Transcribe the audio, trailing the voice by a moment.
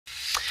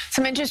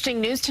Some interesting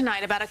news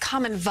tonight about a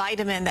common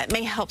vitamin that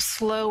may help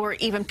slow or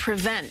even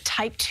prevent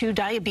type 2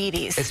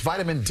 diabetes. It's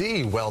vitamin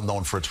D, well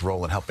known for its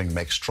role in helping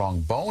make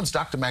strong bones.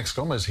 Dr. Max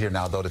Gomez is here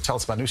now, though, to tell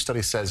us about a new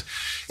study says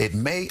it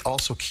may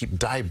also keep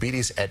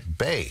diabetes at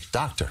bay.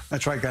 Doctor.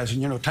 That's right, guys.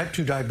 And you know, type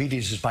 2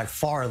 diabetes is by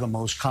far the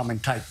most common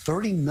type.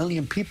 30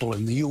 million people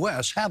in the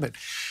U.S. have it.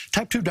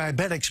 Type 2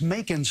 diabetics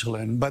make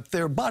insulin, but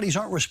their bodies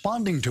aren't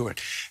responding to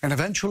it. And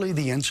eventually,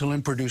 the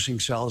insulin-producing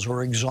cells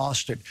are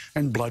exhausted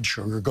and blood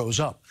sugar goes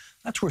up.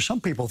 That's where some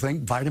people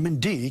think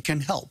vitamin D can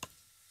help.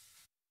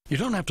 You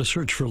don't have to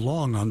search for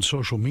long on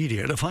social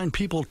media to find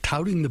people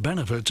touting the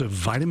benefits of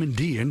vitamin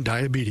D in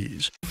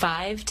diabetes.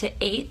 5,000 to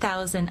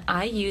 8,000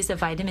 IUs of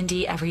vitamin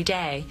D every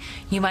day.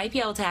 You might be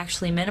able to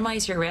actually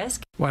minimize your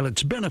risk. While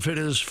its benefit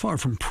is far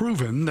from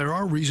proven, there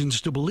are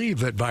reasons to believe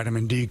that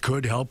vitamin D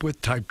could help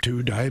with type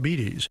 2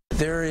 diabetes.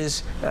 There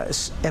is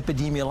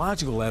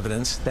epidemiological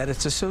evidence that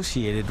it's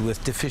associated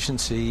with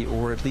deficiency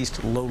or at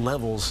least low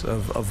levels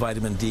of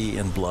vitamin D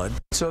in blood.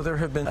 So there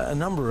have been a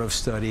number of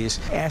studies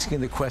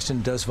asking the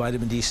question, does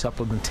vitamin D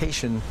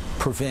supplementation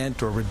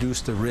prevent or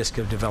reduce the risk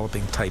of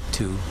developing type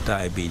 2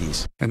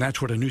 diabetes? And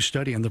that's what a new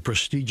study in the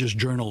prestigious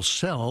journal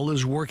Cell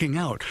is working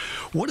out.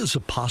 What is a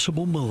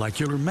possible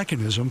molecular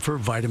mechanism for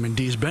vitamin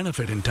D's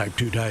benefit in type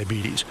 2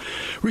 diabetes?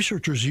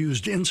 Researchers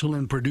used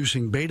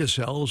insulin-producing beta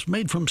cells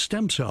made from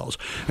stem cells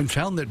and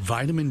found that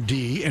vitamin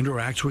D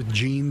interacts with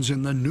genes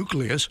in the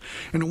nucleus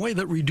in a way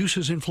that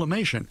reduces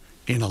inflammation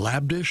in a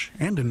lab dish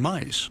and in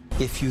mice.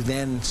 If you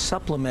then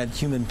supplement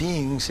human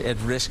beings at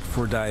risk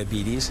for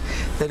diabetes,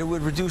 that it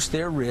would reduce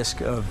their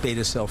risk of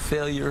beta cell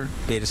failure,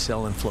 beta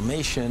cell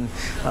inflammation,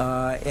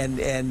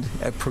 and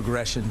a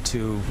progression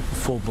to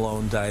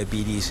full-blown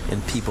diabetes in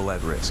people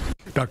at risk.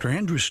 Dr.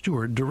 Andrew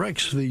Stewart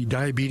directs the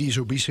Diabetes,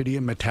 Obesity,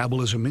 and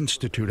Metabolism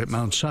Institute at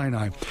Mount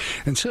Sinai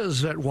and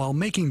says that while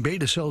making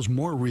beta cells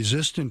more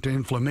resistant to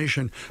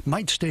inflammation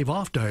might stave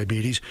off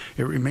diabetes,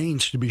 it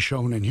remains to be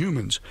shown in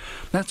humans.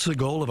 That's the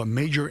goal of a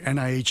major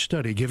NIH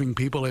study giving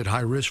people at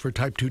high risk for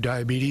type 2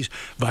 diabetes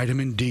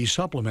vitamin D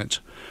supplements.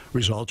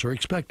 Results are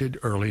expected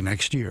early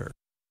next year.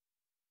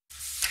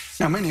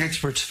 Now, many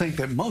experts think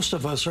that most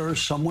of us are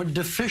somewhat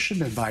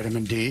deficient in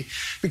vitamin D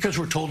because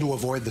we're told to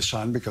avoid the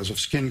sun because of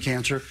skin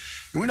cancer.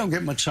 And we don't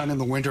get much sun in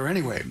the winter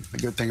anyway. The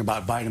good thing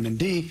about vitamin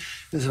D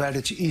is that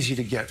it's easy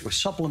to get with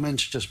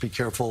supplements. Just be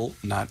careful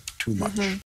not too much.